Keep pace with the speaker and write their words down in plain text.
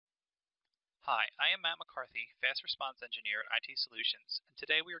Hi, I am Matt McCarthy, Fast Response Engineer at IT Solutions, and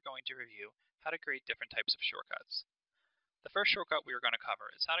today we are going to review how to create different types of shortcuts. The first shortcut we are going to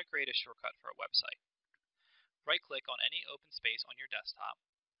cover is how to create a shortcut for a website. Right-click on any open space on your desktop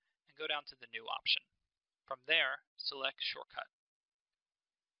and go down to the New option. From there, select Shortcut.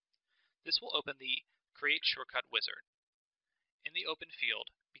 This will open the Create Shortcut wizard. In the open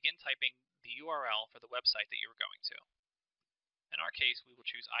field, begin typing the URL for the website that you are going to. In our case, we will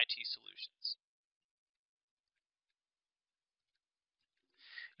choose IT Solutions.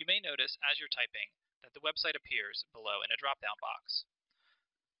 You may notice as you're typing that the website appears below in a drop-down box.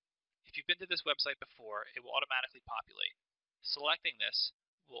 If you've been to this website before, it will automatically populate. Selecting this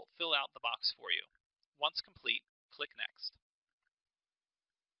will fill out the box for you. Once complete, click Next.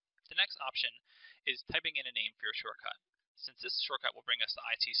 The next option is typing in a name for your shortcut. Since this shortcut will bring us to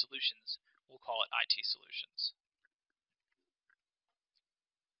IT Solutions, we'll call it IT Solutions.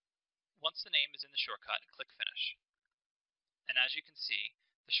 Once the name is in the shortcut, click Finish. And as you can see,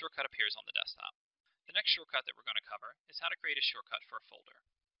 the shortcut appears on the desktop. The next shortcut that we're going to cover is how to create a shortcut for a folder.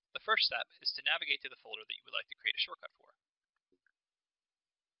 The first step is to navigate to the folder that you would like to create a shortcut for.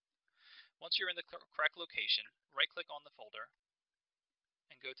 Once you're in the correct location, right-click on the folder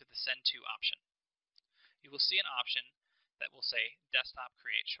and go to the Send To option. You will see an option that will say Desktop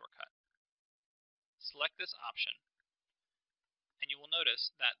Create Shortcut. Select this option, and you will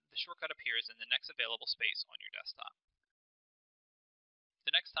notice that the shortcut appears in the next available space on your desktop.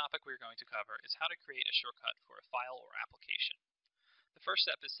 The next topic we're going to cover is how to create a shortcut for a file or application. The first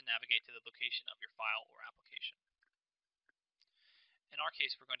step is to navigate to the location of your file or application. In our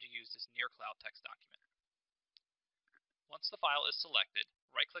case, we're going to use this NearCloud text document. Once the file is selected,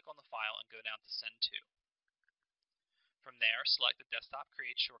 right-click on the file and go down to Send To. From there, select the Desktop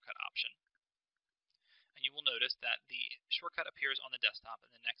Create Shortcut option, and you will notice that the shortcut appears on the desktop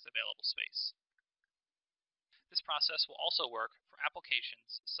in the next available space. This process will also work for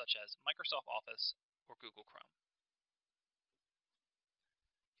applications such as Microsoft Office or Google Chrome.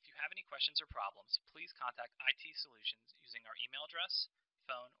 If you have any questions or problems, please contact IT Solutions using our email address,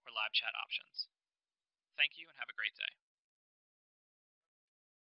 phone, or live chat options. Thank you and have a great day.